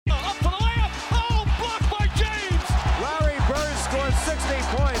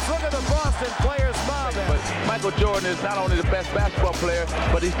the Boston players' mind. But Michael Jordan is not only the best basketball player,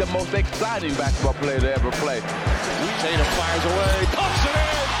 but he's the most exciting basketball player to ever play. Tatum fires away, pumps it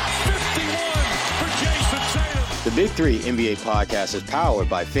in, 51 for Jason Tatum. The Big Three NBA podcast is powered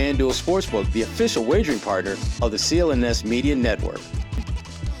by FanDuel Sportsbook, the official wagering partner of the CLNS Media Network.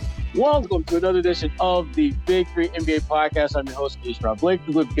 Welcome to another edition of the Big Three NBA podcast. I'm your host, Ishmael Blake,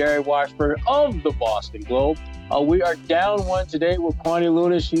 with Gary Washburn of the Boston Globe. We are down one today with Kwani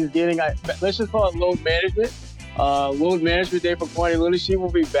Luna. She's getting, let's just call it load management. Load management day for Kwani Luna. She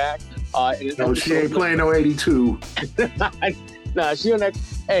will be back. No, she ain't playing no 82. Nah, she on that.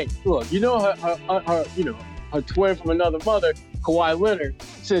 Hey, look, you know her twin from another mother, Kawhi Leonard,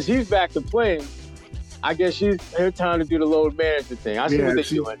 since he's back to playing. I guess she's her time to do the load management thing. I see what they're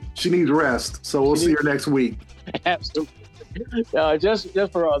doing. She needs rest, so we'll see her next week. Absolutely. Just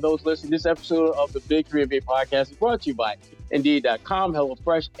for those listening, this episode of the Big Three NBA podcast is brought to you by Indeed.com,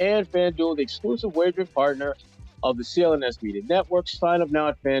 HelloFresh, and FanDuel, the exclusive wagering partner of the CLNS Media Network. Sign up now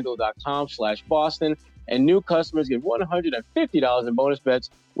at FanDuel.com/Boston, and new customers get $150 in bonus bets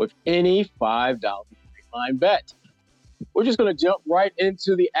with any $5 line bet. We're just going to jump right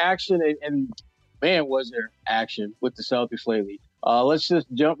into the action, and man, was there action with the Celtics lately. Let's just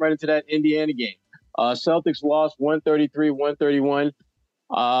jump right into that Indiana game. Celtics lost 133-131.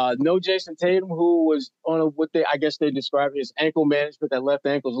 No Jason Tatum, who was on what I guess they described as ankle management. That left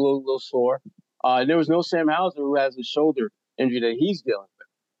ankle's a little sore. There was no Sam Hauser, who has a shoulder injury that he's dealing with.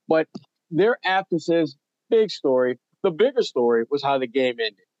 But thereafter says, big story. The bigger story was how the game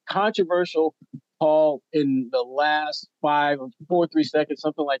ended. Controversial call in the last 4 or 3 seconds,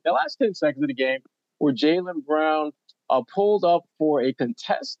 something like that, last 10 seconds of the game, where Jaylen Brown pulled up for a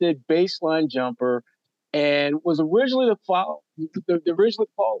contested baseline jumper, and was originally the foul. The original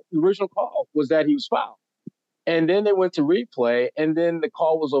call was that he was fouled. And then they went to replay, and then the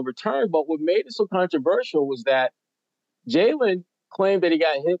call was overturned. But what made it so controversial was that Jaylen claimed that he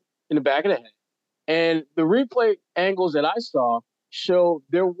got hit in the back of the head. And the replay angles that I saw show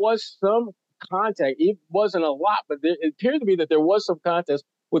there was some contact. It wasn't a lot, but it appeared to be that there was some contact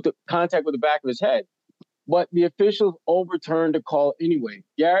with the back of his head. But the officials overturned the call anyway.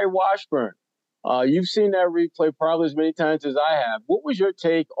 Gary Washburn, you've seen that replay probably as many times as I have. What was your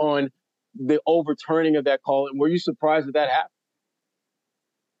take on the overturning of that call, and were you surprised that happened?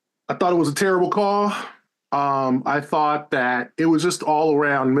 I thought it was a terrible call. I thought that it was just all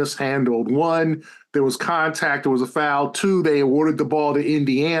around mishandled. One, there was contact, there was a foul. Two, they awarded the ball to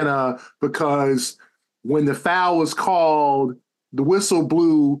Indiana because when the foul was called, the whistle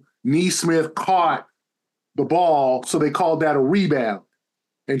blew, Neesmith caught the ball, so they called that a rebound.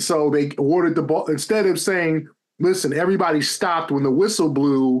 And so they awarded the ball. Instead of saying, listen, everybody stopped when the whistle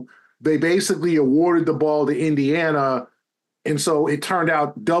blew, they basically awarded the ball to Indiana. And so it turned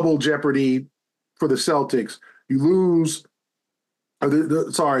out double jeopardy for the Celtics. You lose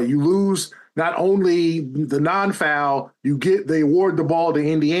not only the non-foul, they award the ball to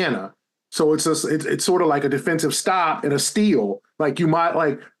Indiana. So it's sort of like a defensive stop and a steal.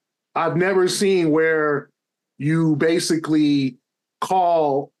 I've never seen where you basically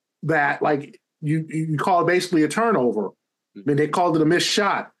call that, you call it basically a turnover. I mean, they called it a missed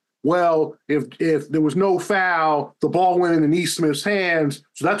shot. Well, if there was no foul, the ball went into Neesmith's hands,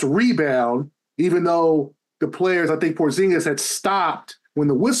 so that's a rebound, even though the players, I think Porzingis, had stopped when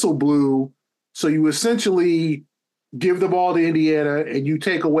the whistle blew. So you essentially give the ball to Indiana and you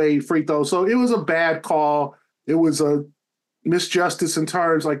take away free throws. So it was a bad call. It was a misjustice in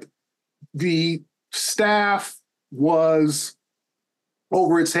terms, the staff was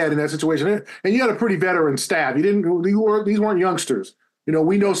over its head in that situation. And you had a pretty veteran staff. These weren't youngsters.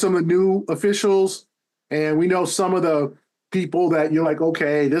 We know some of the new officials, and we know some of the people that you're like,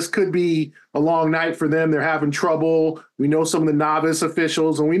 okay, this could be a long night for them. They're having trouble. We know some of the novice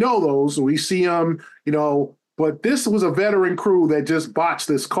officials, and we know those. We see them, but this was a veteran crew that just botched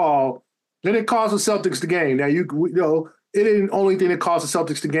this call. Then it cost the Celtics the game. Now, it ain't the only thing that cost the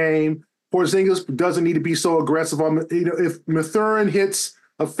Celtics the game. Porzingis doesn't need to be so aggressive on, if Mathurin hits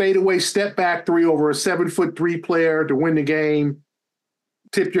a fadeaway step back three over a 7'3" player to win the game,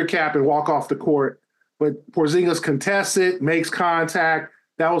 tip your cap and walk off the court. But Porzingis contests it, makes contact.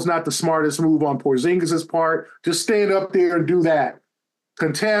 That was not the smartest move on Porzingis' part. Just stand up there and do that.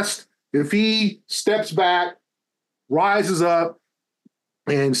 Contest. If he steps back, rises up,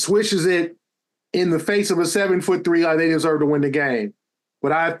 and swishes it in the face of a 7'3", they deserve to win the game.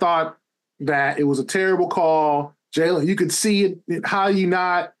 But I thought that it was a terrible call. Jaylen, you could see it. How you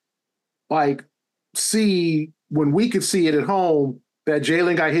not see when we could see it at home that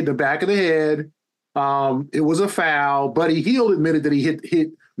Jaylen got hit in the back of the head. It was a foul. Buddy Hield admitted that he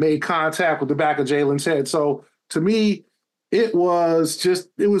hit made contact with the back of Jalen's head. So to me, it was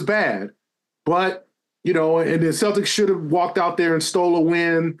bad. But, and the Celtics should have walked out there and stole a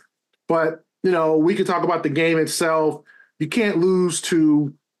win. But, we could talk about the game itself. You can't lose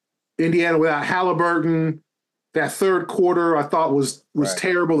to Indiana without Halliburton. That third quarter I thought was right.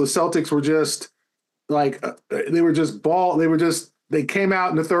 Terrible. The Celtics were just like they came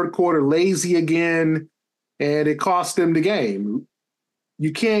out in the third quarter lazy again, and it cost them the game.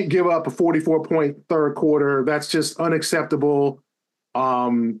 You can't give up a 44-point third quarter. That's just unacceptable.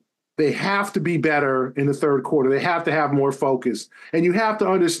 They have to be better in the third quarter. They have to have more focus. And you have to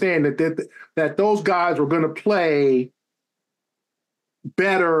understand that those guys were going to play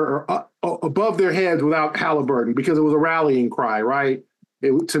better or above their heads without Halliburton because it was a rallying cry, right?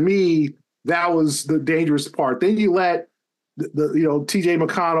 To me, that was the dangerous part. Then you let TJ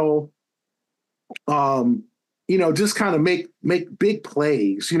McConnell, just kind of make big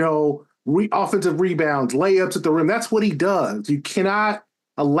plays, offensive rebounds, layups at the rim. That's what he does. You cannot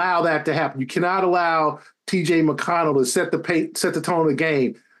allow that to happen. You cannot allow TJ McConnell to set the tone of the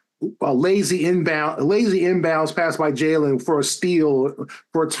game. A lazy inbounds pass by Jalen for a steal,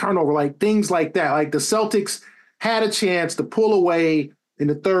 for a turnover, like things like that. Like the Celtics had a chance to pull away in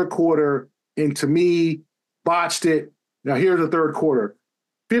the third quarter, and to me, botched it. Now here's the third quarter.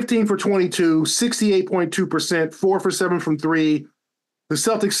 15 for 22, 68.2%, 4 for 7 from 3. The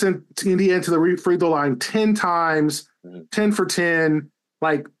Celtics sent Indiana to the free throw line 10 times, 10 for 10.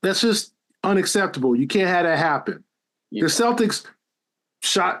 Like, that's just unacceptable. You can't have that happen. Yeah. The Celtics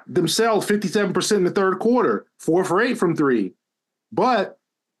shot themselves 57% in the third quarter, 4 for 8 from 3. But,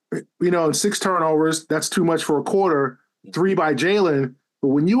 in 6 turnovers, that's too much for a quarter, 3 by Jalen. But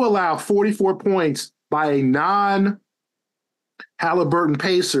when you allow 44 points by a non-Halliburton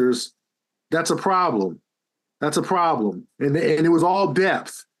Pacers, that's a problem. That's a problem. And it was all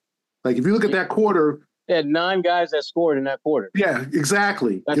depth. Like, if you look at that quarter. They had 9 guys that scored in that quarter. Yeah,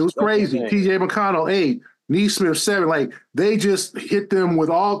 exactly. It was crazy. TJ McConnell, 8. Neesmith, 7. Like, they just hit them with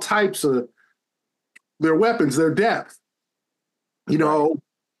all types of their weapons, their depth. And you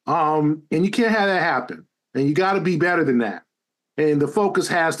can't have that happen. And you got to be better than that. And the focus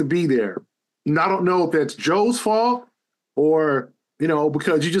has to be there. And I don't know if that's Joe's fault or,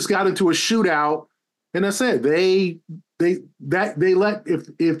 because you just got into a shootout. And I said, if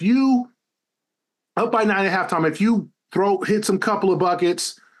you up by 9 at halftime, if you hit some couple of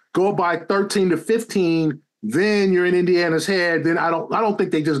buckets, go by 13-15, then you're in Indiana's head. Then I don't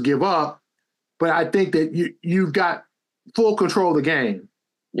think they just give up, but I think that you've got full control of the game.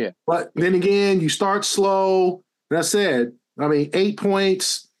 Yeah. But then again, you start slow. And I said, 8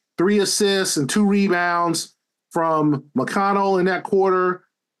 points, 3 assists, and 2 rebounds from McConnell in that quarter.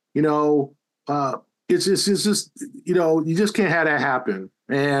 It's just you just can't have that happen.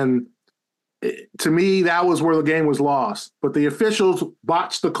 And to me, that was where the game was lost. But the officials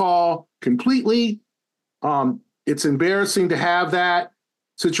botched the call completely. It's embarrassing to have that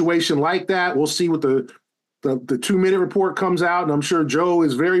situation like that. We'll see what the 2-minute report comes out, and I'm sure Joe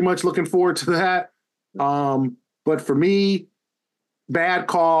is very much looking forward to that. But for me, bad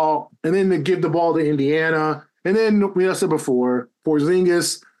call, and then to give the ball to Indiana. And then, I said before,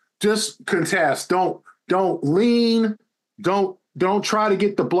 Porzingis, just contest. Don't lean. Don't try to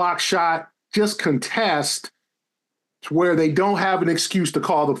get the block shot. Just contest to where they don't have an excuse to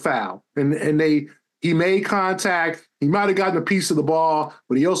call the foul. And he made contact. He might have gotten a piece of the ball,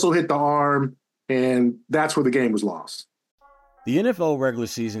 but he also hit the arm, and that's where the game was lost. The NFL regular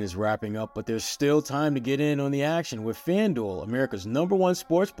season is wrapping up, but there's still time to get in on the action with FanDuel, America's #1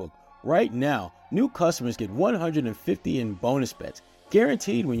 sportsbook. Right now, new customers get $150 in bonus bets,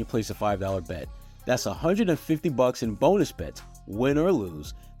 guaranteed when you place a $5 bet. That's $150 in bonus bets, win or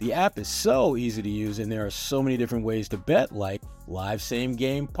lose. The app is so easy to use, and there are so many different ways to bet, like live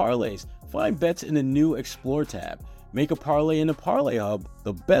same-game parlays. Find bets in the new Explore tab. Make a parlay in the Parlay Hub,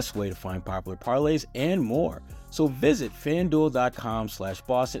 the best way to find popular parlays, and more. So visit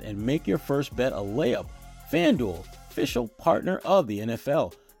FanDuel.com/Boston and make your first bet a layup. FanDuel, official partner of the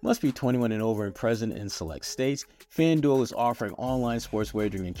NFL. Must be 21 and over and present in select states. FanDuel is offering online sports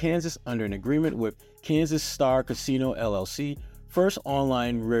wagering in Kansas under an agreement with Kansas Star Casino LLC. First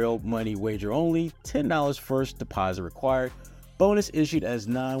online real money wager only. $10 first deposit required. Bonus issued as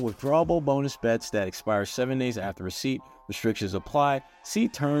non-withdrawable bonus bets that expire 7 days after receipt. Restrictions apply. See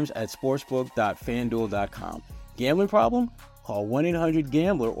terms at sportsbook.fanduel.com. Gambling problem? Call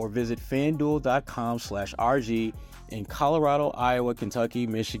 1-800-GAMBLER or visit fanduel.com/RG in Colorado, Iowa, Kentucky,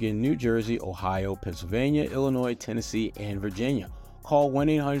 Michigan, New Jersey, Ohio, Pennsylvania, Illinois, Tennessee, and Virginia. Call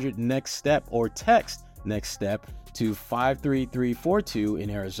 1-800-NEXT-STEP or text NEXT STEP to 53342 in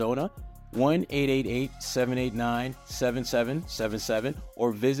Arizona, 1-888-789-7777,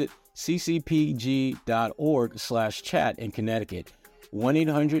 or visit ccpg.org/chat in Connecticut,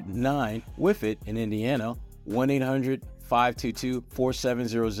 1-800-9-WIFIT in Indiana,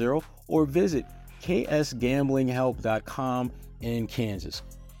 1-800-522-4700, or visit ksgamblinghelp.com in Kansas,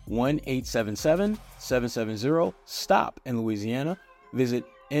 1-877-770-STOP in Louisiana, visit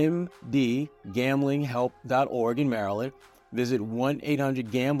mdgamblinghelp.org in Maryland, visit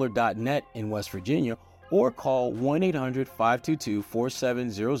 1-800-GAMBLER.net in West Virginia, or call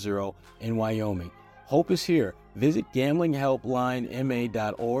 1-800-522-4700 in Wyoming. Hope is here. Visit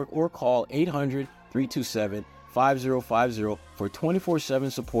gamblinghelplinema.org or call 800-327-5050 for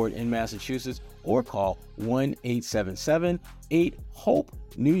 24/7 support in Massachusetts, or call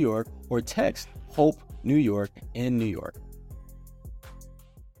 1-877-8-HOPE-NEW YORK or text HOPE New York in New York.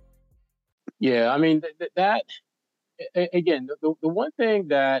 Yeah, I mean, again, the one thing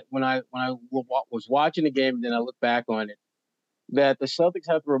that when I was watching the game and then I look back on it, that the Celtics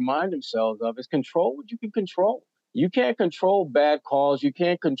have to remind themselves of is control what you can control. You can't control bad calls. You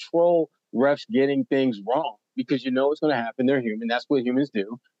can't control refs getting things wrong because you know it's going to happen. They're human. That's what humans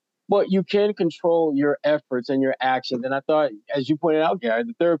do. But you can control your efforts and your actions. And I thought, as you pointed out, Gary,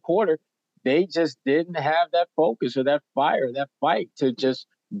 the third quarter, they just didn't have that focus or that fire, that fight to just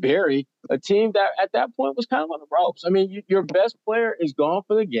bury a team that at that point was kind of on the ropes. I mean, your best player is gone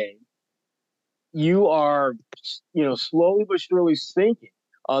for the game. You are, slowly but surely sinking.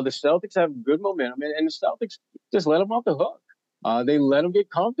 The Celtics have good momentum, and the Celtics just let them off the hook. They let them get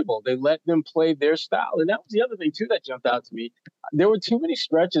comfortable. They let them play their style. And that was the other thing, too, that jumped out to me. There were too many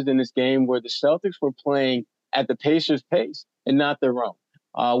stretches in this game where the Celtics were playing at the Pacers' pace and not their own,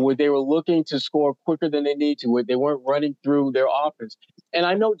 where they were looking to score quicker than they need to, where they weren't running through their offense. And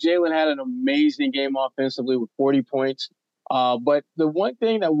I know Jalen had an amazing game offensively with 40 points. But the one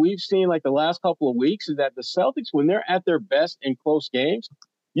thing that we've seen like the last couple of weeks is that the Celtics, when they're at their best in close games,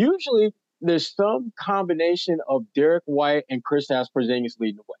 usually there's some combination of Derek White and Kristaps Porzingis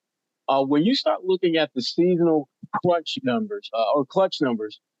leading the way. When you start looking at the seasonal clutch numbers,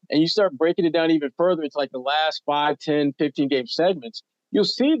 and you start breaking it down even further, it's like the last 5, 10, 15 game segments, you'll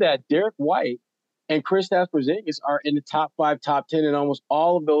see that Derek White and Kristaps Porzingis are in the top 5, top 10 in almost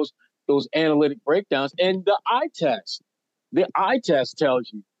all of those analytic breakdowns. And the eye test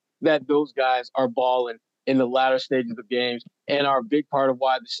tells you that those guys are balling in the latter stages of games and are a big part of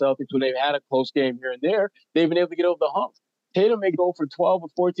why the Celtics, when they've had a close game here and there, they've been able to get over the hump. Tatum may go for 12 or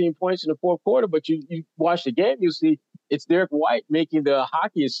 14 points in the fourth quarter, but you watch the game, you'll see it's Derek White making the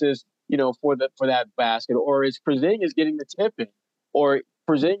hockey assist, for that basket, or it's Porzingis getting the tip in, or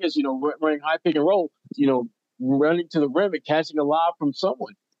Porzingis, running high pick and roll, running to the rim and catching a lob from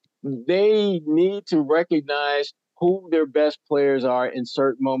someone. They need to recognize who their best players are in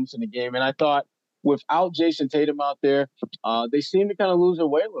certain moments in the game. And I thought without Jason Tatum out there, they seem to kind of lose their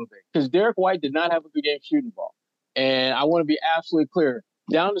way a little bit because Derek White did not have a good game shooting the ball. And I want to be absolutely clear.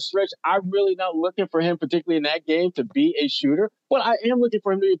 Down the stretch, I'm really not looking for him, particularly in that game, to be a shooter, but I am looking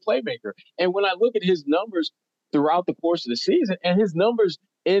for him to be a playmaker. And when I look at his numbers throughout the course of the season and his numbers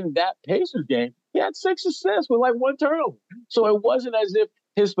in that Pacers game, he had 6 assists with like 1 turnover. So it wasn't as if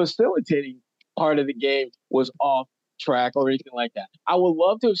his facilitating part of the game was off track or anything like that. I would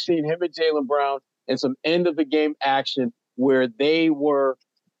love to have seen him and Jaylen Brown in some end of the game action where they were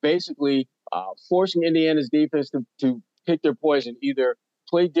basically forcing Indiana's defense to pick their poison, either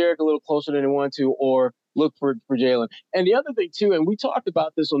play Derek a little closer than they want to or look for Jalen. And the other thing too, and we talked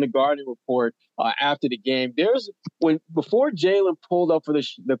about this on the Guardian report after the game, before Jalen pulled up for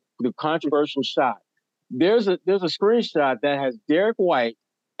the controversial shot, there's a screenshot that has Derek White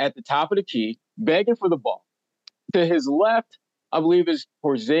at the top of the key begging for the ball. To his left, I believe, is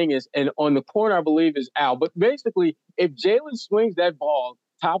Porzingis, and on the corner, I believe, is Al. But basically, if Jalen swings that ball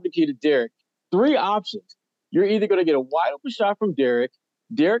top of the key to Derek, 3 options. You're either going to get a wide open shot from Derek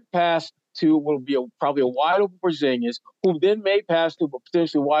pass to will be probably a wide open Porzingis, who then may pass to a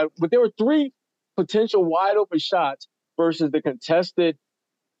potentially wide. But there were 3 potential wide open shots versus the contested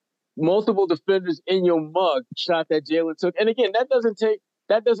multiple defenders in your mug shot that Jalen took. And again, that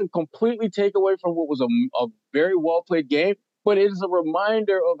doesn't completely take away from what was a very well played game, but it is a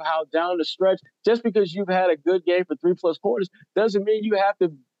reminder of how down the stretch, just because you've had a good game for 3+ quarters, doesn't mean you have to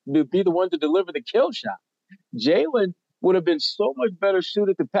be the one to deliver the kill shot. Jalen would have been so much better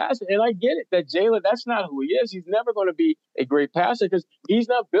suited to pass it. And I get it that Jalen, that's not who he is. He's never going to be a great passer because he's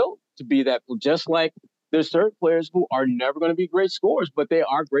not built to be that. Just like there's certain players who are never going to be great scorers, but they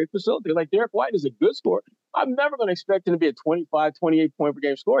are great facilitators. Like Derek White is a good scorer. I'm never going to expect him to be a 25, 28 point per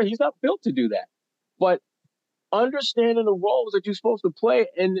game scorer. He's not built to do that. But understanding the roles that you're supposed to play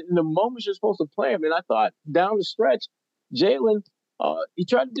and the moments you're supposed to play them. And I thought down the stretch, Jalen, he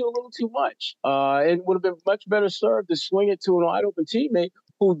tried to do a little too much. It would have been much better served to swing it to an wide open teammate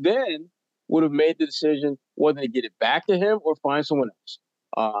who then would have made the decision whether to get it back to him or find someone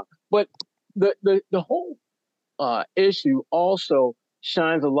else. But the whole issue also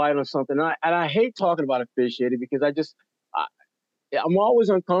shines a light on something. And I hate talking about officiating because I'm always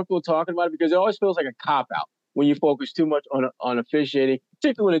uncomfortable talking about it because it always feels like a cop out when you focus too much on officiating,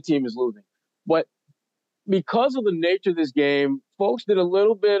 particularly when a team is losing. But because of the nature of this game, folks did a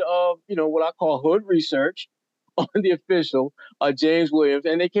little bit of, what I call hood research on the official, James Williams,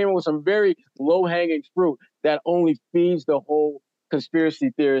 and they came up with some very low-hanging fruit that only feeds the whole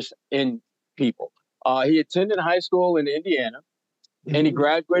conspiracy theorist in people. He attended high school in Indiana, and he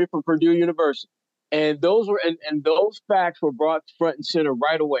graduated from Purdue University. And those facts were brought front and center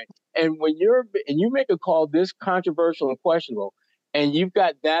right away. And when you make a call this controversial and questionable, and you've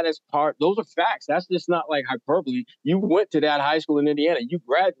got that as part, those are facts. That's just not like hyperbole. You went to that high school in Indiana. You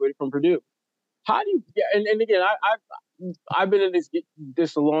graduated from Purdue. How do you? And again, I've been in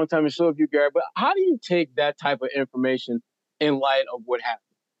this a long time, and so have you, Gary. But how do you take that type of information in light of what happened?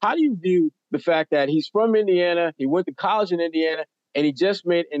 How do you view the fact that he's from Indiana, he went to college in Indiana, and he just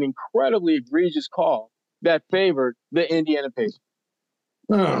made an incredibly egregious call that favored the Indiana Pacers?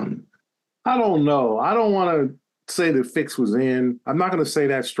 I don't know. I don't want to say the fix was in. I'm not going to say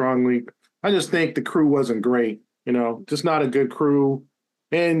that strongly. I just think the crew wasn't great. Just not a good crew.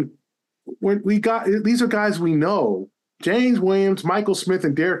 And when these are guys we know: James Williams, Michael Smith,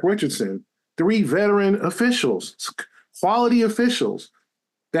 and Derek Richardson, 3 veteran officials, quality officials.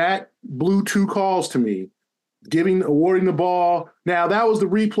 That blew 2 calls to me. Awarding the ball. Now, that was the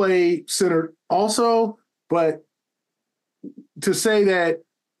replay center also, but to say that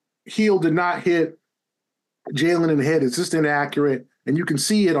Hill did not hit Jalen in the head is just inaccurate, and you can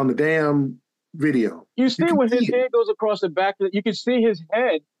see it on the damn video. You see when his head goes across the back, you can see his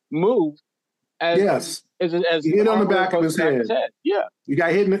head move. As he hit on the back of his head. Yeah. He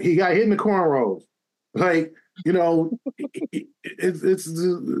got hit in the cornrows. Like, it's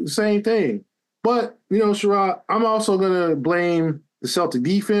the same thing. But, Sherrod, I'm also going to blame the Celtic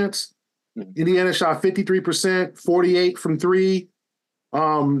defense. Indiana shot 53%, 48 from 3.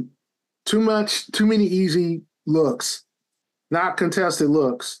 Too many easy looks, not contested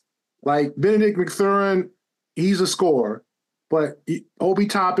looks. Like Benedict McThurin, he's a scorer, but Obi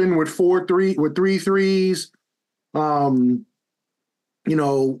Toppin with 3 threes.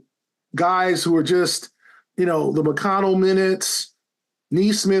 Guys who are just, the McConnell minutes.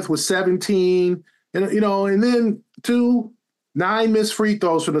 Neesmith with 17, and then 9 missed free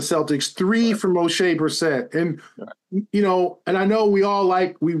throws for the Celtics, 3 from O'Shea Brissett. And, and I know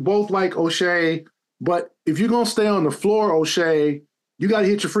we both like O'Shea, but if you're going to stay on the floor, O'Shea, you got to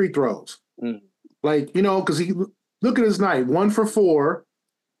hit your free throws. Because look at his night, 1 for 4.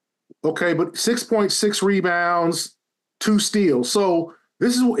 Okay, but 6.6 rebounds, 2 steals. So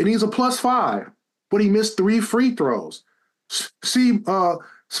and he's a +5, but he missed 3 free throws. See,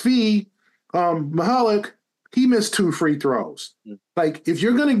 Svi Mihalik, he missed 2 free throws. Like, if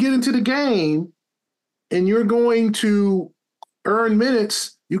you're going to get into the game and you're going to earn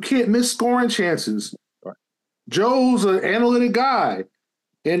minutes, you can't miss scoring chances. Right. Joe's an analytic guy.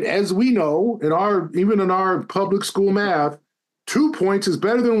 And as we know, even in our public school math, 2 points is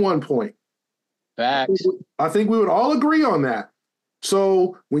better than 1 point. Facts. I think we would all agree on that.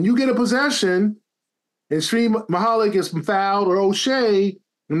 So when you get a possession and Sri Mihalik is fouled or O'Shea,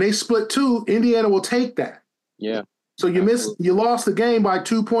 and they split 2, Indiana will take that. Yeah. So you lost the game by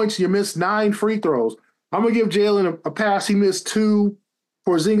 2 points. You missed 9 free throws. I'm going to give Jalen a pass. He missed 2.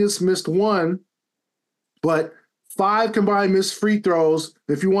 Porzingis missed 1. But 5 combined missed free throws.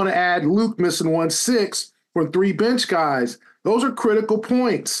 If you want to add Luke missing 1, 6 from 3 bench guys. Those are critical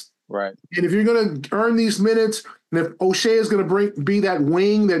points. Right. And if you're going to earn these minutes, and if O'Shea is going to be that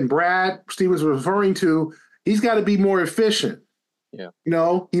wing that Brad Stevens was referring to, he's got to be more efficient. Yeah.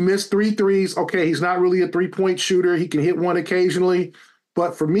 He missed 3 threes. Okay, he's not really a 3-point shooter. He can hit 1 occasionally.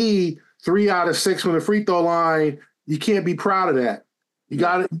 But for me, 3 out of 6 from the free throw line, you can't be proud of that. You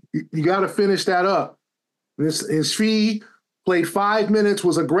got to finish that up. His fee played 5 minutes,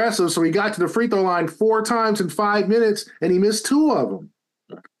 was aggressive, so he got to the free throw line 4 times in 5 minutes, and he missed 2 of them.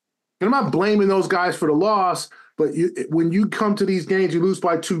 And I'm not blaming those guys for the loss, but when you come to these games, you lose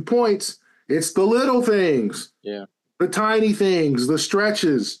by 2 points. It's the little things, the tiny things, the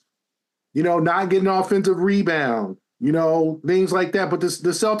stretches, not getting an offensive rebound, things like that. But the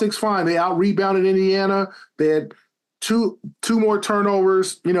Celtics, fine. They out-rebounded Indiana. They had two more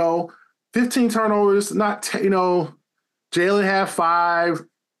turnovers, 15 turnovers, Jalen had 5.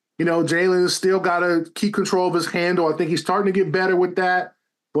 Jalen has still got to keep control of his handle. I think he's starting to get better with that,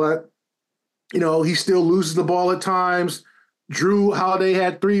 but, he still loses the ball at times. Drew Holiday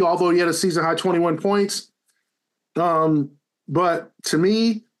had 3, although he had a season-high 21 points. But to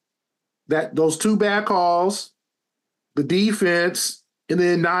me, those 2 bad calls, the defense, and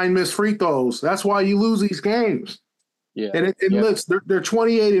then 9 missed free throws, that's why you lose these games. Yeah. And looks, they're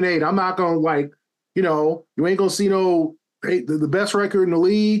 28-8. I'm not going to, you ain't going to see the best record in the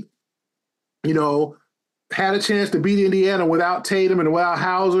league, had a chance to beat Indiana without Tatum and without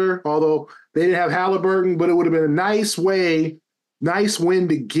Hauser, although they didn't have Halliburton, but it would have been a nice win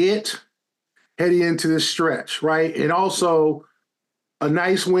to get heading into this stretch, right? And also a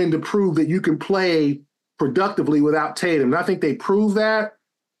nice win to prove that you can play productively without Tatum. And I think they proved that.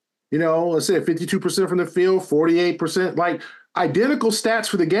 Let's say 52% from the field, 48%, like identical stats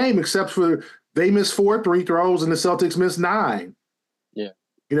for the game, except for they missed 4 free throws and the Celtics missed 9. Yeah.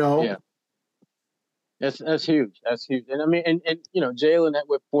 Yeah. That's huge. That's huge. And I mean, and Jalen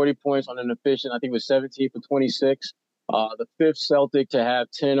with 40 points on an efficient, I think it was 17 for 26. The 5th Celtic to have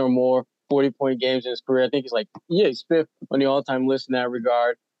 10 or more 40-point games in his career. I think he's 5th on the all-time list in that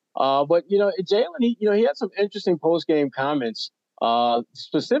regard. But Jalen, he had some interesting post-game comments.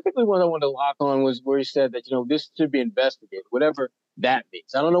 Specifically, one I wanted to lock on was where he said that this should be investigated, whatever that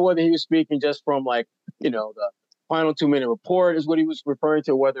means. I don't know whether he was speaking just from the final 2-minute report is what he was referring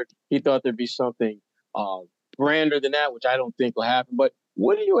to, whether he thought there'd be something grander than that, which I don't think will happen. But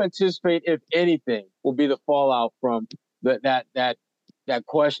what do you anticipate, if anything, will be the fallout from that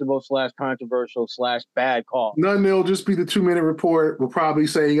questionable / controversial / bad call? Nothing. It'll just be the 2-minute report. We'll probably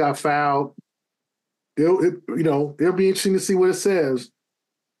say he got fouled. It'll be interesting to see what it says.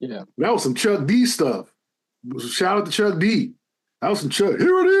 Yeah, that was some Chuck D stuff. Shout out to Chuck D. That was some Chuck.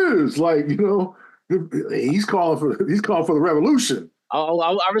 Here it is. He's calling for the revolution.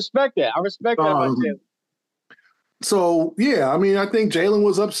 I respect that. I respect that about Jalen. So yeah, I mean, I think Jalen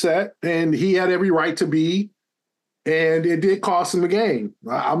was upset, and he had every right to be, and it did cost him the game.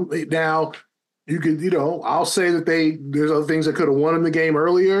 Now, you could, I'll say that there's other things that could have won him the game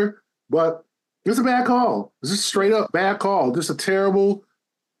earlier, but it's a bad call. It's just straight up bad call. Just a terrible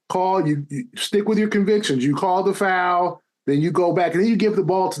call. You stick with your convictions. You call the foul, then you go back, and then you give the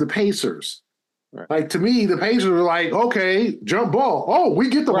ball to the Pacers. Right. Like, to me, the Pacers are like, okay, jump ball. Oh, we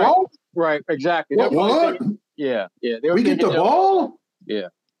get the ball? Right, exactly. What? Yeah. We get the ball? Yeah.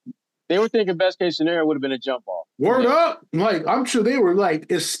 They were thinking best case scenario would have been a jump ball. Word up. Like, I'm sure they were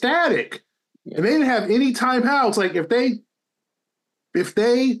ecstatic. Yeah. And they didn't have any timeouts. Like, if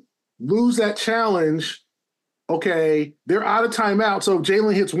they lose that challenge, okay, they're out of timeout. So if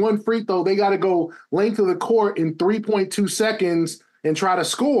Jalen hits 1 free throw, they got to go length of the court in 3.2 seconds and try to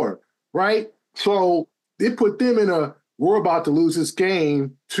score, right? So it put them in we're about to lose this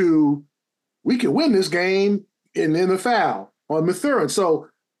game to we can win this game and then the foul on Mathurin. So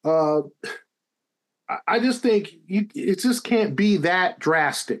I just think it just can't be that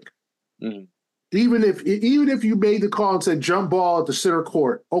drastic. Mm-hmm. Even if you made the call and said jump ball at the center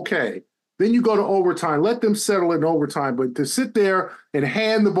court, okay, then you go to overtime. Let them settle it in overtime. But to sit there and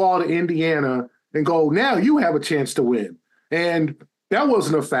hand the ball to Indiana and go, now you have a chance to win. And that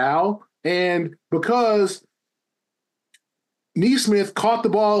wasn't a foul. And because Neesmith caught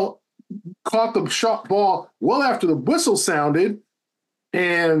the shot ball well after the whistle sounded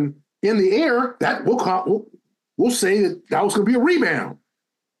and in the air, that we'll say that was going to be a rebound.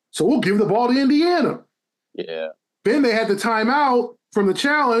 So we'll give the ball to Indiana. Yeah. Then they had the timeout from the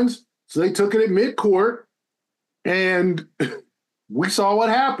challenge, so they took it at midcourt, and we saw what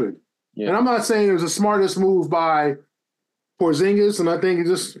happened. Yeah. And I'm not saying it was the smartest move by Porzingis, and I think you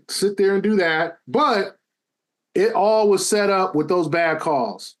just sit there and do that. But it all was set up with those bad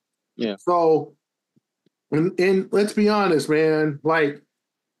calls. Yeah. So, and let's be honest, man, like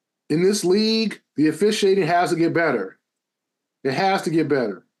in this league, the officiating has to get better. It has to get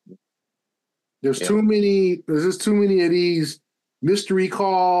better. There's just too many of these mystery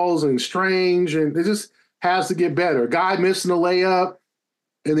calls and strange, and it just has to get better. A guy missing a layup,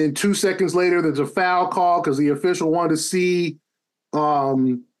 and then 2 seconds later, there's a foul call because the official wanted to see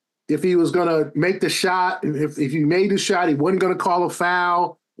if he was going to make the shot. If he made the shot, he wasn't going to call a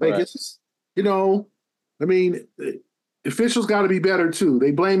foul. Like, right. It's just, I mean, officials got to be better too.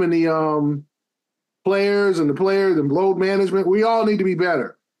 They blaming the players and load management. We all need to be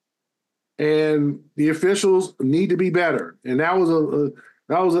better. And the officials need to be better. And that was a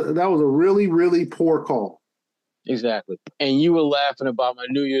really, really poor call. Exactly. And you were laughing about my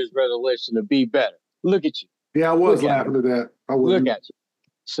New Year's resolution to be better. Look at you. Yeah, I was laughing at that. Look at you.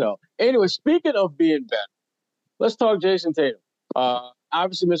 So, anyway, speaking of being better, let's talk Jason Tatum.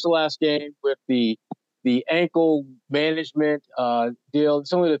 Obviously missed the last game with the ankle management deal.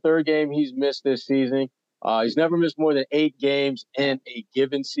 It's only the third game he's missed this season. He's never missed more than 8 games in a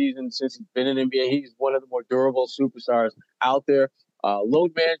given season since he's been in the NBA. He's one of the more durable superstars out there.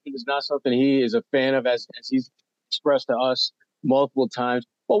 Load management is not something he is a fan of, as he's expressed to us multiple times.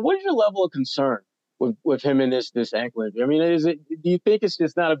 But what is your level of concern with him in this ankle injury? I mean, do you think it's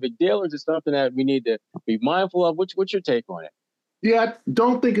just not a big deal, or is it something that we need to be mindful of? What's your take on it? Yeah, I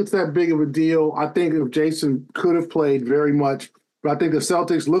don't think it's that big of a deal. I think if Jason could have played very much, but I think the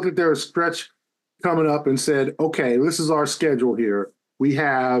Celtics looked at their stretch coming up and said, okay, this is our schedule here. We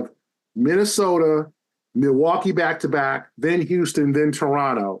have Minnesota, Milwaukee back-to-back, then Houston, then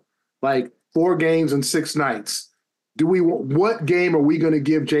Toronto, like 4 games in 6 nights. What game are we going to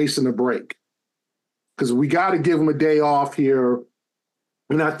give Jason a break? Because we got to give him a day off here.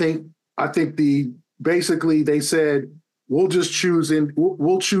 And I think basically they said, we'll choose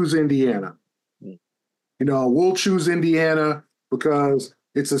Indiana. We'll choose Indiana because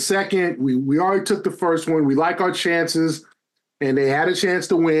it's a second. We already took the first one. We like our chances, and they had a chance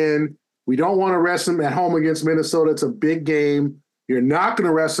to win. We don't want to rest them at home against Minnesota. It's a big game. You're not going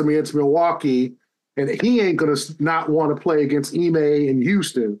to rest them against Milwaukee, and he ain't going to not want to play against Ime in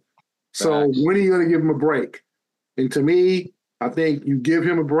Houston. So when are you going to give him a break? And to me, I think you give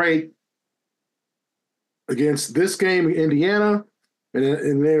him a break against this game in Indiana,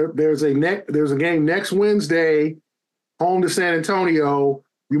 and there's a game next Wednesday, home to San Antonio.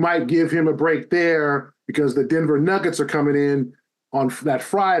 You might give him a break there because the Denver Nuggets are coming in on that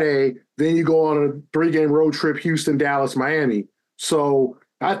Friday. Then you go on a 3-game road trip: Houston, Dallas, Miami. So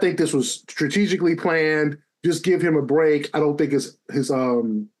I think this was strategically planned. Just give him a break. I don't think his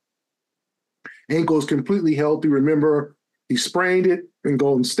ankle is completely healthy. Remember, he sprained it in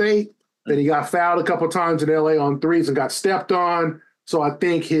Golden State. Then he got fouled a couple of times in LA on threes and got stepped on. So I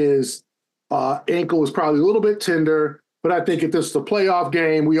think his ankle is probably a little bit tender. But I think if this is a playoff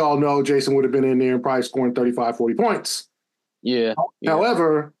game, we all know Jason would have been in there and probably scoring 35, 40 points. Yeah.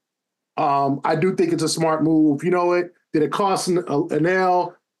 However, I do think it's a smart move. You know what? Did it cost an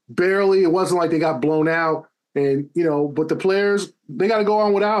L? Barely. It wasn't like they got blown out. And, but the players, they got to go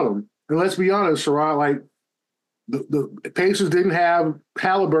on without him. And let's be honest, Sherrod, like, the Pacers didn't have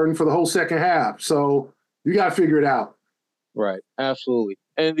Halliburton for the whole second half. So you got to figure it out. Right. Absolutely.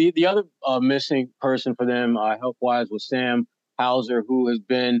 And the other missing person for them health-wise was Sam Hauser, who has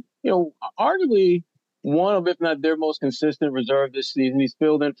been, arguably one of, if not their most consistent reserve this season. He's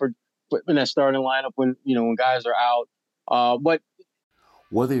filled in in that starting lineup when guys are out. But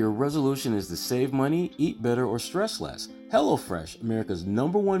whether your resolution is to save money, eat better, or stress less, HelloFresh, America's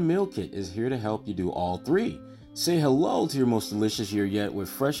 #1 meal kit, is here to help you do all 3. Say hello to your most delicious year yet with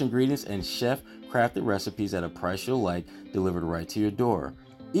fresh ingredients and chef-crafted recipes at a price you'll like, delivered right to your door.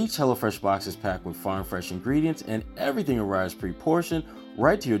 Each HelloFresh box is packed with farm-fresh ingredients, and everything arrives pre-portioned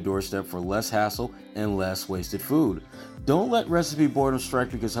right to your doorstep for less hassle and less wasted food. Don't let recipe boredom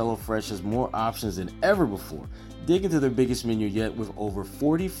strike, because HelloFresh has more options than ever before. Dig into their biggest menu yet with over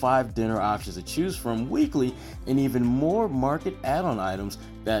 45 dinner options to choose from weekly, and even more market add-on items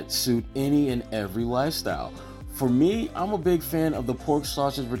that suit any and every lifestyle. For me, I'm a big fan of the pork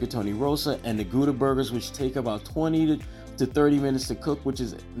sausage rigatoni rosa and the Gouda burgers, which take about 20 to 30 minutes to cook, which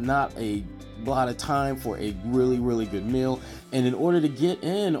is not a lot of time for a really, really good meal. And in order to get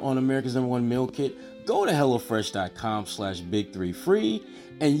in on America's #1 meal kit, go to HelloFresh.com/Big3Free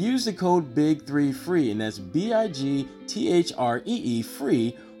and use the code Big3Free, and that's BIGTHREE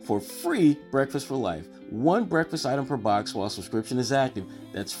free, for free breakfast for life. 1 breakfast item per box while subscription is active.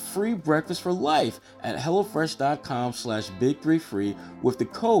 That's free breakfast for life at HelloFresh.com/Big3Free with the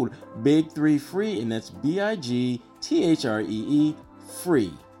code Big3Free, and that's BIGTHREE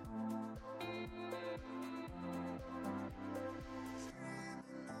free.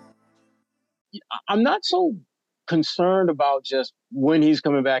 I'm not so concerned about just when he's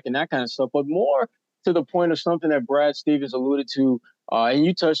coming back and that kind of stuff, but more to the point of something that Brad Stevens alluded to, and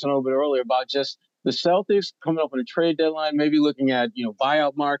you touched on a little bit earlier, about just the Celtics coming up on a trade deadline, maybe looking at,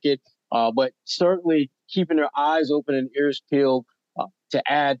 buyout market, but certainly keeping their eyes open and ears peeled to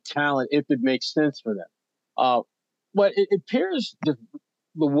add talent if it makes sense for them. But it appears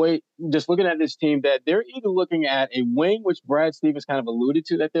the way, just looking at this team, that they're either looking at a wing, which Brad Stevens kind of alluded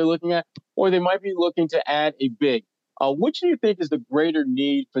to that they're looking at, or they might be looking to add a big. Which do you think is the greater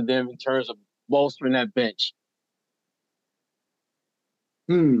need for them in terms of bolstering that bench?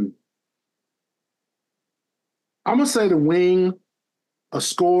 I'm going to say the wing, a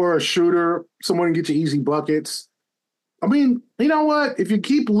scorer, a shooter, someone to get you easy buckets. I mean, you know what? If you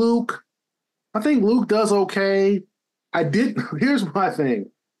keep Luke, I think Luke does okay. Here's my thing.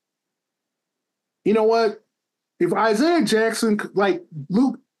 You know what? If Isaiah Jackson, like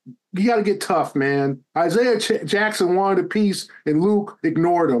Luke, you got to get tough, man. Isaiah Jackson wanted a piece and Luke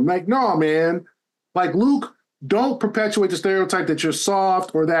ignored him. Like, no, man. Like, Luke, don't perpetuate the stereotype that you're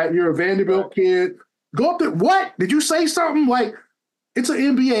soft or that you're a Vanderbilt kid. Go up there. What? Did you say something? Like, it's an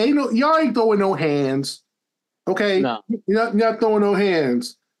NBA. Y'all ain't throwing no hands. Okay? No. You're not throwing no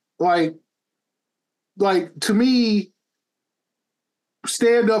hands. Like, to me,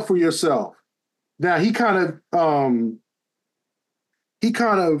 stand up for yourself. Now, he kind of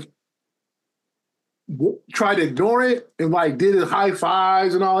tried to ignore it and like did his high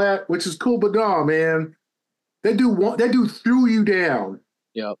fives and all that, which is cool. But no, man, that dude threw you down.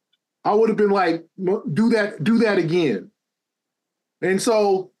 Yep. I would have been like, do that again. And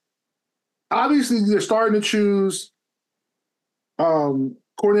so, obviously, they're starting to choose Kornet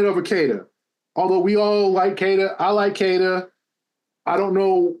over Queta. Although we all like Queta, I like Queta. I don't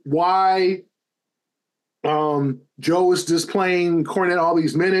know why Joe is just playing Kornet all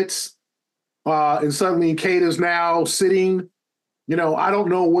these minutes. And suddenly Queta's now sitting. You know, I don't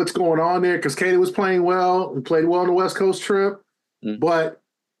know what's going on there because Queta was playing well and played well on the West Coast trip. Mm-hmm. But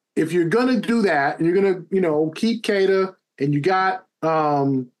if you're going to do that and you're going to, keep Queta and you got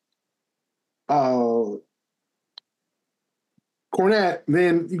Kornet,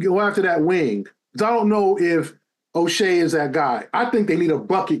 then you go after that wing. Because I don't know if O'Shea is that guy. I think they need a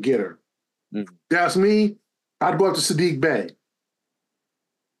bucket getter. Mm-hmm. That's me. I'd go up to Sadiq Bey.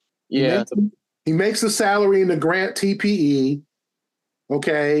 Yeah. He makes the salary in the Grant TPE.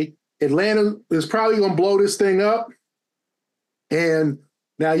 Okay. Atlanta is probably going to blow this thing up. And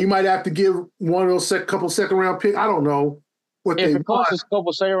now you might have to give one of those couple second-round picks. I don't know what if it costs us a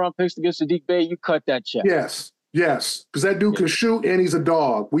couple second-round picks to get Sadiq Bey, you cut that check. Yes. Because that dude can shoot and he's a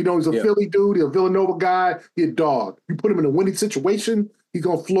dog. We know he's a Philly dude. He's a Villanova guy. He's a dog. You put him in a winning situation, he's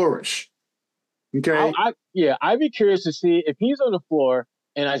going to flourish. Okay? I'd be curious to see if he's on the floor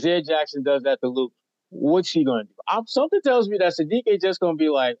and Isaiah Jackson does that to Luke, what's he going to do? Something tells me that Sadiq ain't just going to be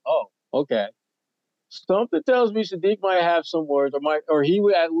like, oh, okay. Something tells me Sadiq might have some words or he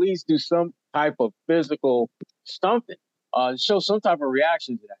would at least do some type of physical something, show some type of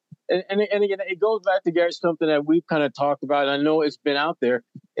reaction to that. And again, it goes back to Garrett, something that we've kind of talked about, and I know it's been out there,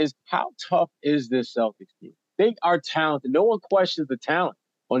 is how tough is this Celtics team? They are talented. No one questions the talent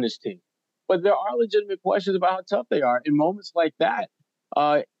on this team. But there are legitimate questions about how tough they are. In moments like that,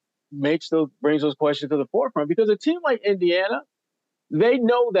 brings those questions to the forefront. Because a team like Indiana, they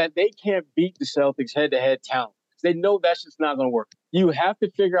know that they can't beat the Celtics head-to-head talent. They know that's just not going to work. You have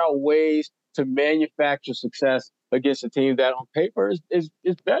to figure out ways to manufacture success against a team that on paper is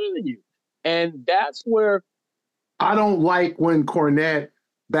better than you. And that's where I don't like when Kornet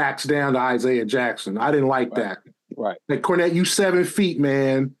backs down to Isaiah Jackson. I didn't like that. Right. Like, Kornet, you 7 feet,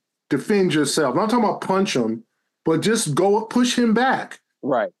 man. Defend yourself. I'm not talking about punch him, but just go push him back.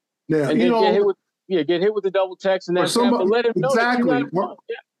 Right. Now, and then get hit with the double text and that's but let him know exactly.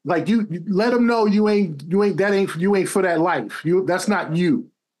 Like you let him know you ain't for that life. That's not you.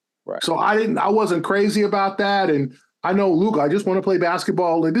 Right. So I wasn't crazy about that. And I know, Luke, I just want to play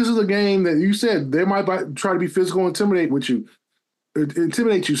basketball. Like, this is a game that you said they might try to be physical, intimidate you.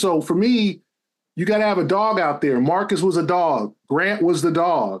 So for me, you got to have a dog out there. Marcus was a dog. Grant was the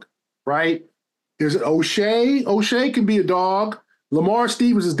dog, right? There's O'Shea. O'Shea can be a dog. Lamar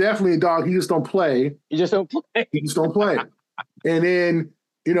Stevens is definitely a dog. He just don't play. And then,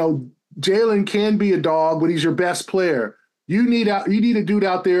 Jalen can be a dog, but he's your best player. You need a dude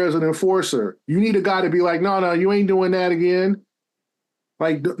out there as an enforcer. You need a guy to be like, no, you ain't doing that again.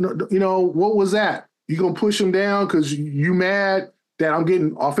 Like, what was that? You gonna push him down because you mad that I'm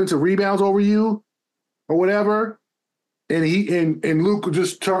getting offensive rebounds over you or whatever? And and Luke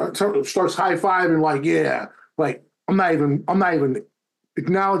just starts high-fiving like, yeah, like I'm not even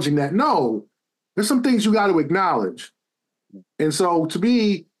acknowledging that. No, there's some things you got to acknowledge. And so to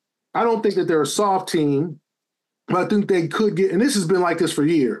me, I don't think that they're a soft team. But I think they could get, and this has been like this for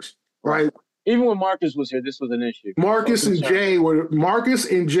years, right? Even when Marcus was here, this was an issue. Marcus and Jay were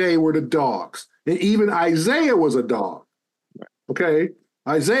the dogs, and even Isaiah was a dog. Right. Okay,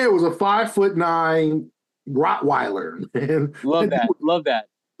 Isaiah was a 5'9" Rottweiler, man. Love that.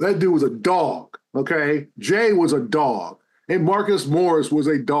 That dude was a dog. Okay, Jay was a dog, and Marcus Morris was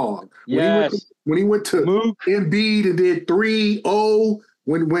a dog. Yes. When he went to Embiid and did 3-0.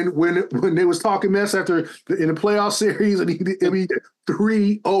 When they was talking mess in the playoff series and he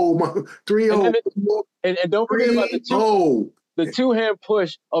 3-0. And don't forget about the the two-hand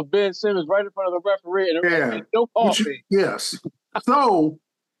push of Ben Simmons right in front of the referee, and no coffee. Yes. So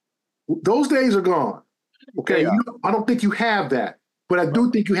those days are gone. Okay, I don't think you have that, but I do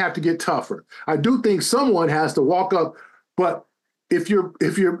think you have to get tougher. I do think someone has to walk up. But if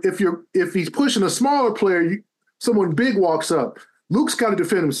he's pushing a smaller player, someone big walks up. Luke's got to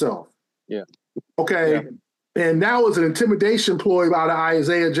defend himself. Yeah. Okay. Yeah. And that was an intimidation ploy by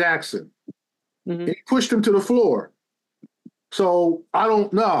Isaiah Jackson. Mm-hmm. He pushed him to the floor. So I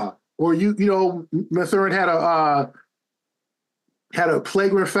don't know. Or Mathurin had a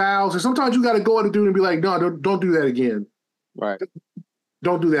flagrant foul. So sometimes you got to go at a dude and be like, no, don't do that again. Right.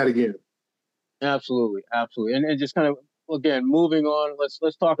 Don't do that again. Absolutely. And just kind of, again, moving on,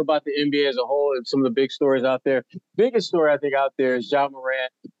 let's talk about the NBA as a whole and some of the big stories out there. Biggest story I think out there is Ja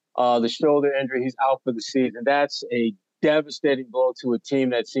Morant, the shoulder injury. He's out for the season. That's a devastating blow to a team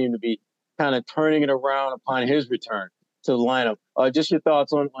that seemed to be kind of turning it around upon his return to the lineup. Just your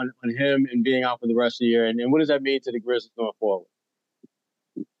thoughts on him and being out for the rest of the year, and what does that mean to the Grizzlies going forward?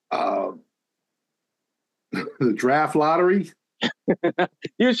 The draft lottery.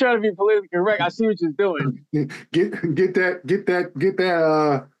 He was trying to be politically correct. I see what you're doing. Get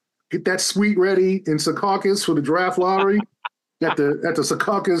that suite ready in Secaucus for the draft lottery at the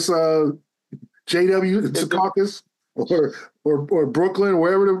Secaucus JW Secaucus or Brooklyn,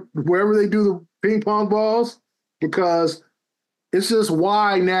 wherever they do the ping pong balls, because it's just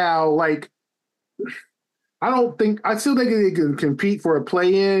why now. Like, I still think they can compete for a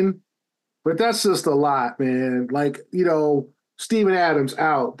play-in, but that's just a lot, man. Like, Steven Adams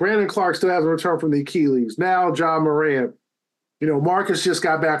out. Brandon Clark still hasn't returned from the Achilles. Now Ja Morant. Marcus just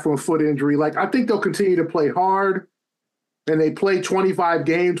got back from a foot injury. Like, I think they'll continue to play hard, and they played 25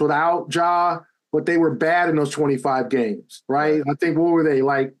 games without Ja, but they were bad in those 25 games, right? I think, what were they,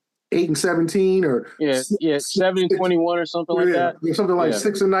 like 8-17 or 7-21 or something like that? Something like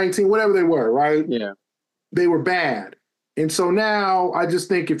 6-19, whatever they were, right? Yeah. They were bad. And so now I just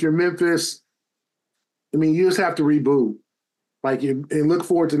think if you're Memphis, you just have to reboot. And look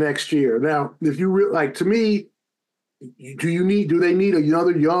forward to next year. Now, if you to me, do they need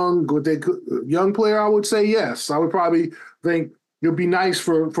another young player? I would say yes. I would probably think it would be nice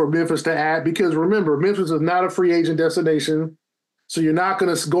for Memphis to add, because remember, Memphis is not a free agent destination, so you're not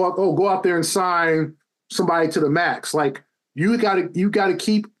going to go out there and sign somebody to the max. Like, you got to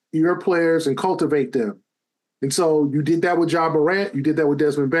keep your players and cultivate them. And so you did that with Ja Morant, you did that with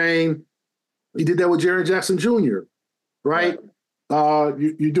Desmond Bane, you did that with Jaren Jackson Jr., right?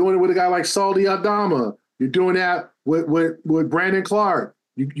 You're doing it with a guy like Saldi Adama. You're doing that with Brandon Clark.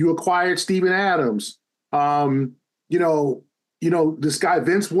 You acquired Steven Adams. This guy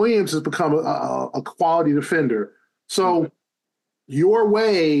Vince Williams has become a quality defender. So your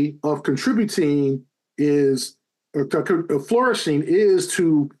way of contributing flourishing is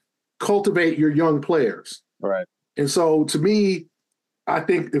to cultivate your young players. Right. And so, to me, I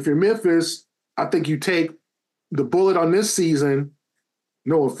think if you're Memphis, I think you take the bullet on this season.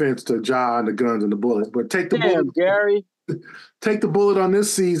 No offense to Ja and the guns and the bullets, but take the bullet, Gary. Take the bullet on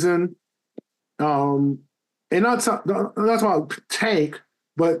this season, and not about tank,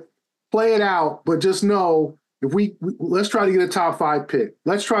 but play it out. But just know, if let's try to get a top 5 pick.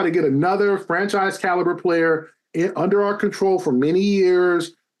 Let's try to get another franchise caliber player under our control for many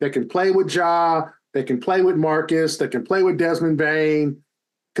years that can play with Ja, that can play with Marcus, that can play with Desmond Bane,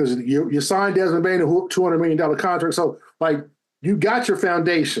 because you signed Desmond Bane a $200 million contract. So, you got your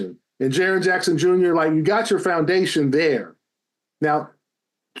foundation. And Jaren Jackson Jr., you got your foundation there. Now,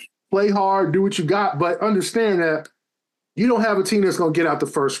 play hard, do what you got, but understand that you don't have a team that's going to get out the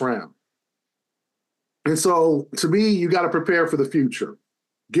first round. And so, to me, you got to prepare for the future.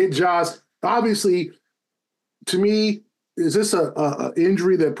 Get Ja's. Obviously, to me, is this a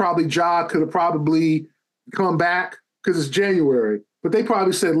injury that probably Ja could have probably come back, because it's January. But they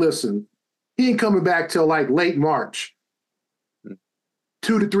probably said, listen, he ain't coming back till late March.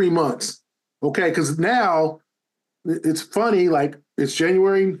 2 to 3 months. Okay, because now it's funny, it's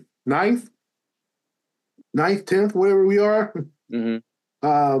January 9th, 10th, whatever we are.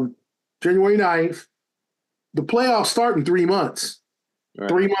 Mm-hmm. January 9th. The playoffs start in 3 months. Right.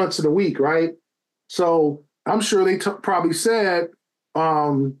 3 months in a week, right? So I'm sure they probably said,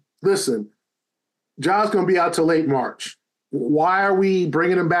 listen, Ja's going to be out till late March. Why are we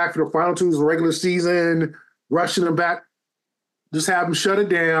bringing him back for the final 2 of the regular season, rushing him back? Just have him shut it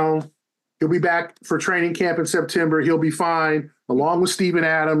down. He'll be back for training camp in September. He'll be fine, along with Steven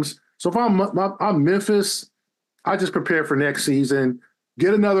Adams. So if I'm Memphis, I just prepare for next season.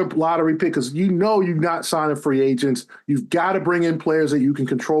 Get another lottery pick, because you're not signing free agents. You've got to bring in players that you can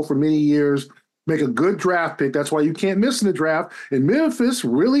control for many years. make a good draft pick. That's why you can't miss in the draft. And Memphis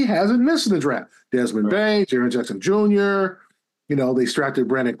really hasn't missed in the draft. Desmond Bain, Jaren Jackson Jr., they drafted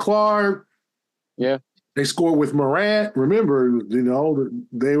Brandon Clark. Yeah. They scored with Morant. Remember,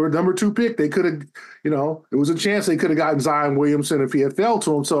 they were number 2 pick. They could have, it was a chance they could have gotten Zion Williamson if he had fell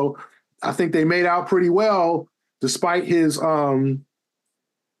to him. So I think they made out pretty well despite his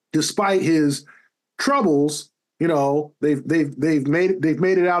troubles. They've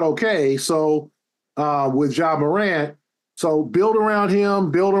made it out okay. So with Ja Morant, so build around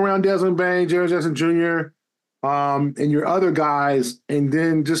him, build around Desmond Bain, Jaren Jackson Jr., and your other guys, and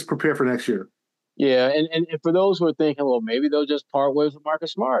then just prepare for next year. Yeah, and for those who are thinking, well, maybe they'll just part ways with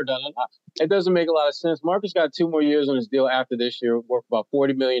Marcus Smart. It doesn't make a lot of sense. Marcus got 2 more years on his deal after this year, worth about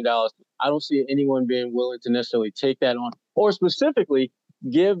 $40 million. I don't see anyone being willing to necessarily take that on, or specifically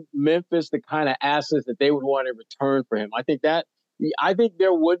give Memphis the kind of assets that they would want in return for him. I think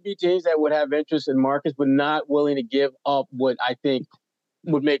there would be teams that would have interest in Marcus, but not willing to give up what I think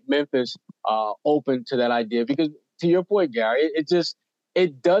would make Memphis open to that idea. Because to your point, Gary,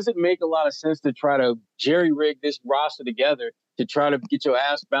 it doesn't make a lot of sense to try to jerry-rig this roster together to try to get your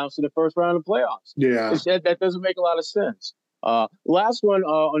ass bounced in the first round of the playoffs. Yeah. That doesn't make a lot of sense. Last one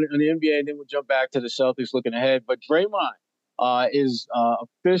on the NBA, and then we'll jump back to the Celtics looking ahead. But Draymond is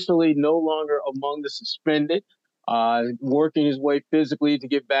officially no longer among the suspended, working his way physically to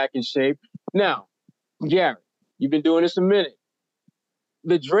get back in shape. Now, Gary, you've been doing this a minute.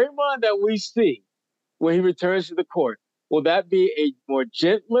 The Draymond that we see when he returns to the court, will that be a more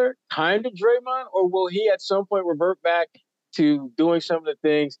gentler kind of Draymond, or will he at some point revert back to doing some of the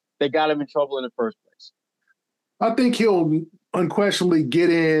things that got him in trouble in the first place? I think he'll unquestionably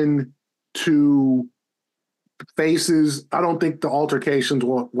get into faces. I don't think the altercations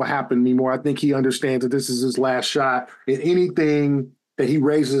will happen anymore. I think he understands that this is his last shot. And anything that he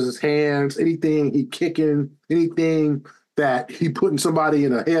raises his hands, anything he kicking, anything that he putting somebody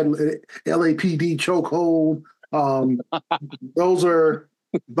in a LAPD chokehold, those are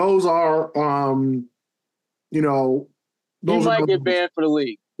he might get banned for the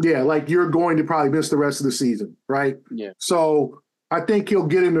league. Yeah, like you're going to probably miss the rest of the season, right? Yeah. So I think he'll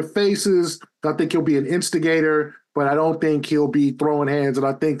get in the faces. I think he'll be an instigator, but I don't think he'll be throwing hands. And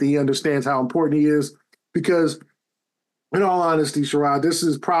I think that he understands how important he is because, in all honesty, Sherrod, this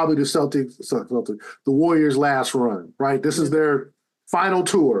is probably the Warriors' last run, right? This is their final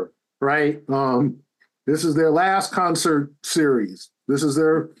tour, right? This is their last concert series. This is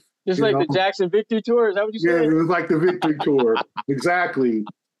their the Jackson Victory Tour. Is that what you said? Yeah, it was like the Victory Tour. Exactly.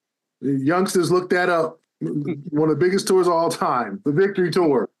 The youngsters looked that up. One of the biggest tours of all time, the Victory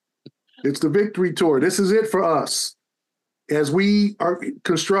Tour. It's the Victory Tour. This is it for us. As we are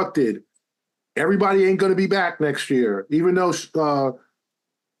constructed, everybody ain't going to be back next year, even though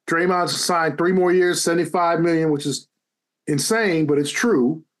Draymond's signed 3 more years, $75 million, which is insane, but it's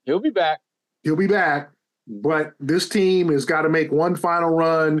true. He'll be back. He'll be back, but this team has got to make one final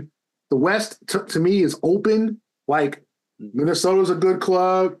run. The West, to me, is open. Like, Minnesota's a good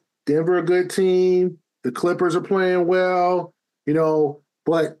club, Denver a good team, the Clippers are playing well,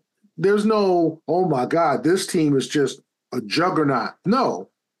 but there's no, oh my God, this team is just a juggernaut. No,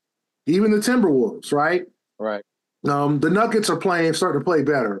 even the Timberwolves, right? Right. The Nuggets are starting to play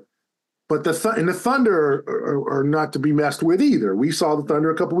better. But the Thunder are not to be messed with either. We saw the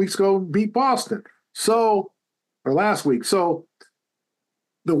Thunder a couple weeks ago beat Boston. Or last week. So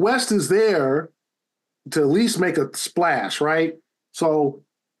the West is there to at least make a splash, right? So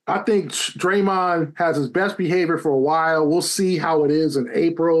I think Draymond has his best behavior for a while. We'll see how it is in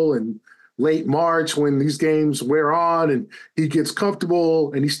April and late March when these games wear on and he gets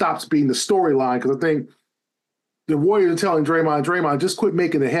comfortable and he stops being the storyline. Because I think the Warriors are telling Draymond, just quit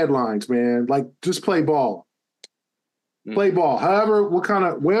making the headlines, man. Like, just play ball. Play ball.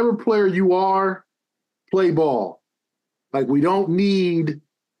 Whatever player you are, play ball. Like, we don't need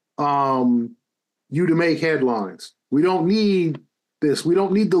you to make headlines. We don't need this. We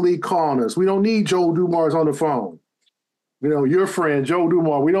don't need the league calling us. We don't need Joe Dumars on the phone. Your friend, Joe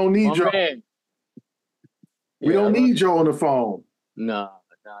Dumars. We don't need Joe. Man. We don't need Joe on the phone. No,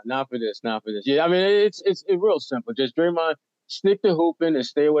 not for this. Not for this. Yeah, I mean, it's real simple. Just Draymond, stick to hooping and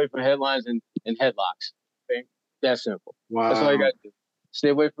stay away from headlines and headlocks. Okay? That's simple. Wow. That's all you got to do. Stay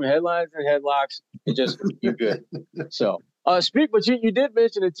away from headlines and headlocks and just you're good. So, but you did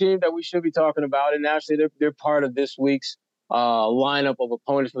mention a team that we should be talking about, and actually they're part of this week's lineup of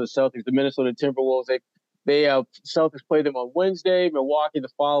opponents for the Celtics, the Minnesota Timberwolves. They Celtics play them on Wednesday, Milwaukee the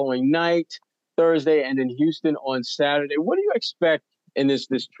following night, Thursday, and then Houston on Saturday. What do you expect in this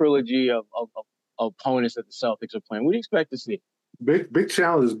trilogy of opponents that the Celtics are playing? What do you expect to see? Big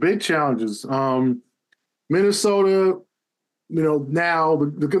challenges. Big challenges. Minnesota. Now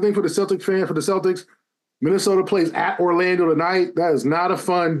the good thing for the Celtics, Minnesota plays at Orlando tonight. That is not a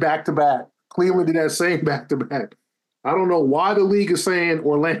fun back-to-back. Cleveland did that same back-to-back. I don't know why the league is saying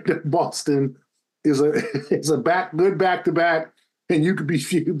Orlando Boston is a good back-to-back, and you could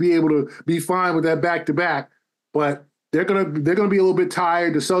be able to be fine with that back-to-back. But they're gonna be a little bit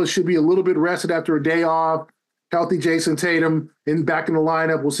tired. The Celtics should be a little bit rested after a day off. Healthy Jason Tatum back in the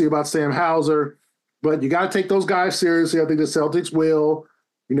lineup. We'll see about Sam Hauser. But you got to take those guys seriously. I think the Celtics will.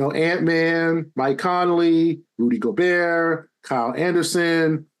 Ant-Man, Mike Conley, Rudy Gobert, Kyle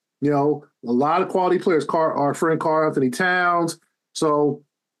Anderson, a lot of quality players. Our friend Karl Anthony Towns. So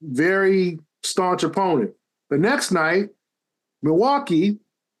very staunch opponent. The next night, Milwaukee,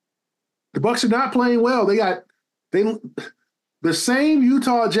 the Bucks are not playing well. The same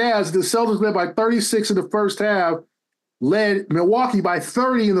Utah Jazz, the Celtics led by 36 in the first half, led Milwaukee by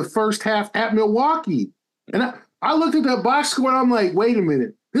 30 in the first half at Milwaukee. And I looked at that box score and I'm like, wait a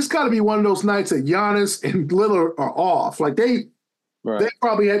minute. This got to be one of those nights that Giannis and Lillard are off. Like they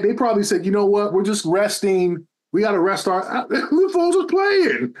probably said, you know what? We're just resting. We got to rest who the fools was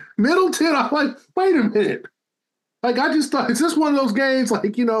playing? Middleton. I'm like, wait a minute. Like I just thought, is this one of those games like,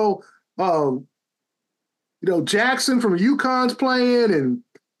 Jackson from UConn's playing and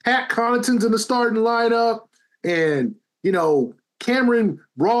Pat Connaughton's in the starting lineup and Cameron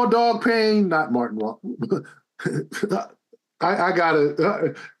Raw Dog Payne, not Martin Raw. I got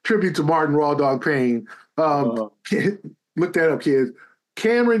a tribute to Martin Raw Dog Payne. Look that up, kids.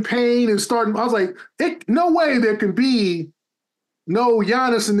 Cameron Payne is starting. I was like, no way there can be no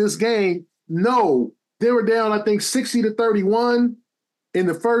Giannis in this game. No, they were down, I think, 60-31 in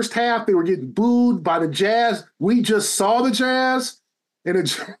the first half. They were getting booed by the Jazz. We just saw the Jazz, and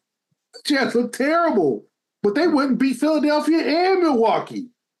the Jazz looked terrible. But they wouldn't beat Philadelphia and Milwaukee,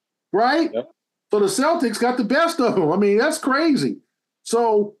 right? Yep. So the Celtics got the best of them. I mean, that's crazy.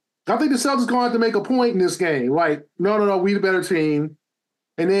 So I think the Celtics going to have to make a point in this game. Like, no, we the better team.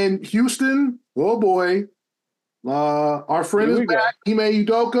 And then Houston, oh boy, our friend is back, Ime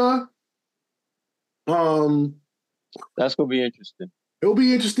Udoka. That's going to be interesting. It'll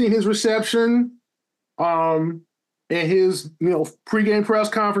be interesting, his reception and his, pregame press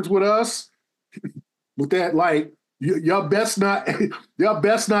conference with us. With that, like, y'all best not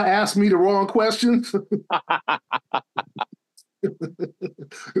ask me the wrong questions.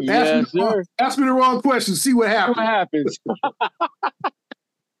 Yes, sir. Ask me the wrong questions. See what happens.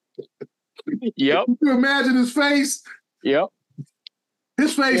 Yep. Can you imagine his face? Yep.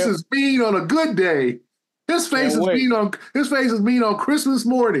 His face is mean on a good day. His face is mean on Christmas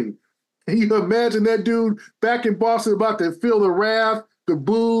morning. And you imagine that dude back in Boston about to feel the wrath, the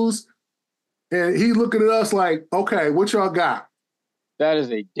booze. And he looking at us like, okay, what y'all got? That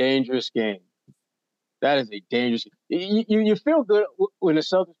is a dangerous game. You feel good when the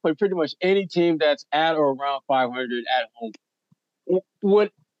Celtics play pretty much any team that's at or around 500 at home.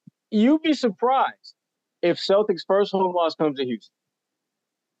 Would you be surprised if Celtics' first home loss comes to Houston?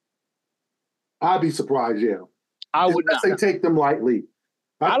 I'd be surprised, yeah. I would not. They take them lightly.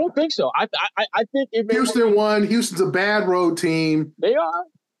 I don't think so. I think it Houston won. Houston's a bad road team. They are.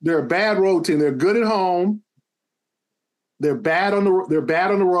 They're a bad road team. They're good at home. They're bad on the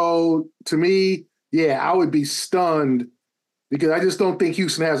road. To me, yeah, I would be stunned because I just don't think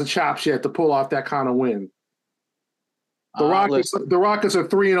Houston has a chops yet to pull off that kind of win. The Rockets are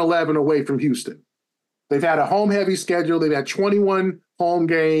 3-11 away from Houston. They've had a home heavy schedule. They've had 21 home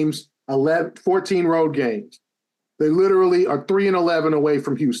games, 14 road games. They literally are 3-11 away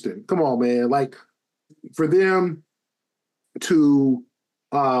from Houston. Come on, man. Like for them to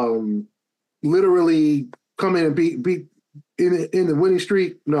literally come in and beat in the winning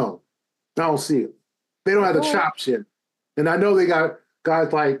streak, no, I don't see it. They don't have the chops yet. And I know they got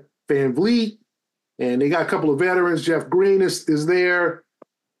guys like Van Vliet, and they got a couple of veterans. Jeff Green is there.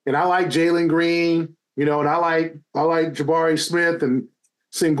 And I like Jalen Green, and I like Jabari Smith and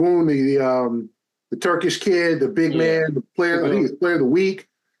Sengun, the Turkish kid, the big man, the player. I think he's player of the week.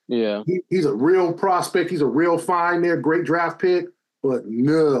 Yeah. He's a real prospect. He's a real find there. Great draft pick. But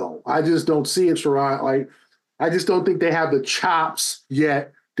no, I just don't see it, Sherrod. Like, I just don't think they have the chops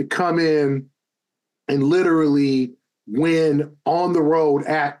yet to come in and literally win on the road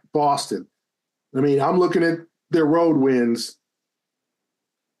at Boston. I mean, I'm looking at their road wins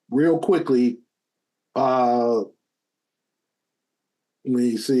real quickly. Let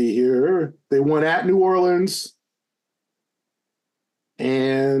me see here. They won at New Orleans.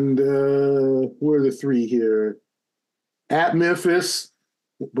 And where are the three here? At Memphis,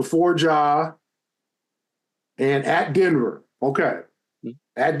 before Ja, and at Denver. Okay.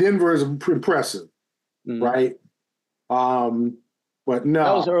 At Denver is impressive, right? But no.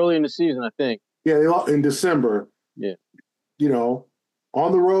 That was early in the season, I think. Yeah, they lost in December. Yeah. You know,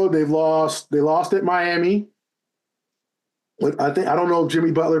 on the road, they lost at Miami. I don't know if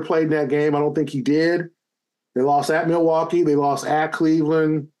Jimmy Butler played in that game. I don't think he did. They lost at Milwaukee. They lost at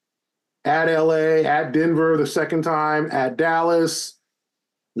Cleveland, at LA, at Denver the second time, at Dallas,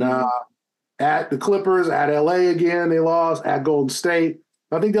 at the Clippers, at LA again. They lost at Golden State.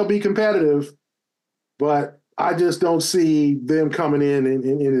 I think they'll be competitive, but I just don't see them coming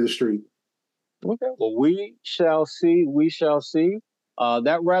into the street. Okay. Well, we shall see. We shall see.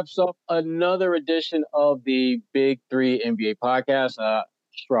 That wraps up another edition of the Big Three NBA podcast.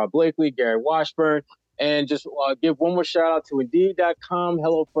 Sherrod Blakely, Gary Washburn, and just give one more shout out to Indeed.com,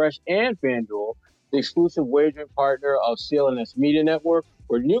 HelloFresh, and FanDuel, the exclusive wagering partner of CLNS Media Network,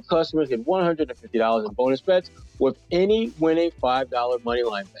 where new customers get $150 in bonus bets with any winning $5 money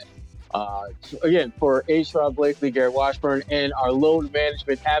line bet. Again, for Sherrod Blakely, Gary Washburn, and our load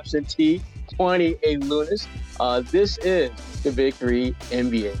management absentee, Kwani A. Lunis, this is the Big Three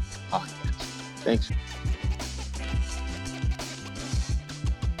NBA podcast. Thanks.